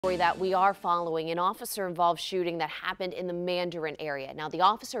Story that we are following, an officer-involved shooting that happened in the Mandarin area. Now, the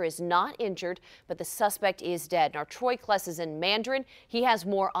officer is not injured, but the suspect is dead. Now, Troy Kless is in Mandarin. He has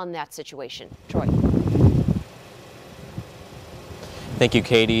more on that situation. Troy. Thank you,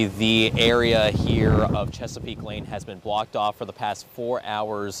 Katie. The area here of Chesapeake Lane has been blocked off for the past 4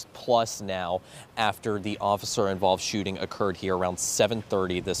 hours plus now after the officer-involved shooting occurred here around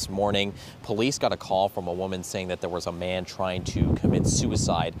 7:30 this morning. Police got a call from a woman saying that there was a man trying to commit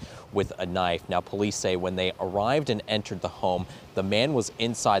suicide with a knife. Now, police say when they arrived and entered the home, the man was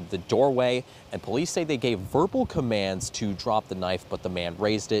inside the doorway, and police say they gave verbal commands to drop the knife, but the man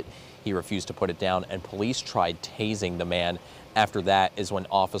raised it. He refused to put it down, and police tried tasing the man. After that is when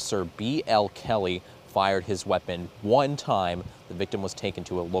Officer B.L. Kelly fired his weapon one time. The victim was taken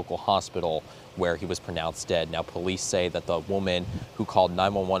to a local hospital where he was pronounced dead. Now, police say that the woman who called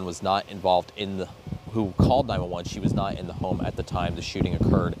 911 was not involved in the she was not in the home at the time the shooting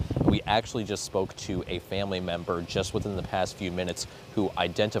occurred. We actually just spoke to a family member just within the past few minutes who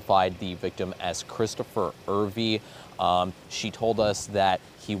identified the victim as Christopher Irvie. She told us that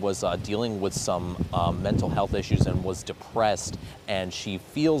he was dealing with some mental health issues and was depressed, and she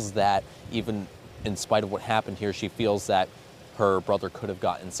feels that even in spite of what happened here, she feels that her brother could have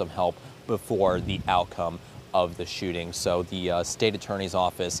gotten some help before the outcome of the shooting. So the state attorney's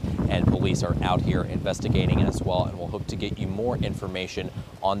office and police are out here investigating as well, and we'll hope to get you more information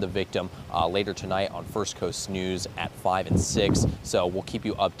on the victim later tonight on First Coast News at 5 and 6. So we'll keep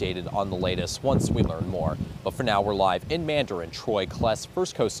you updated on the latest once we learn more. But for now, we're live in Mandarin. Troy Kless,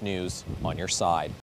 First Coast News, on your side.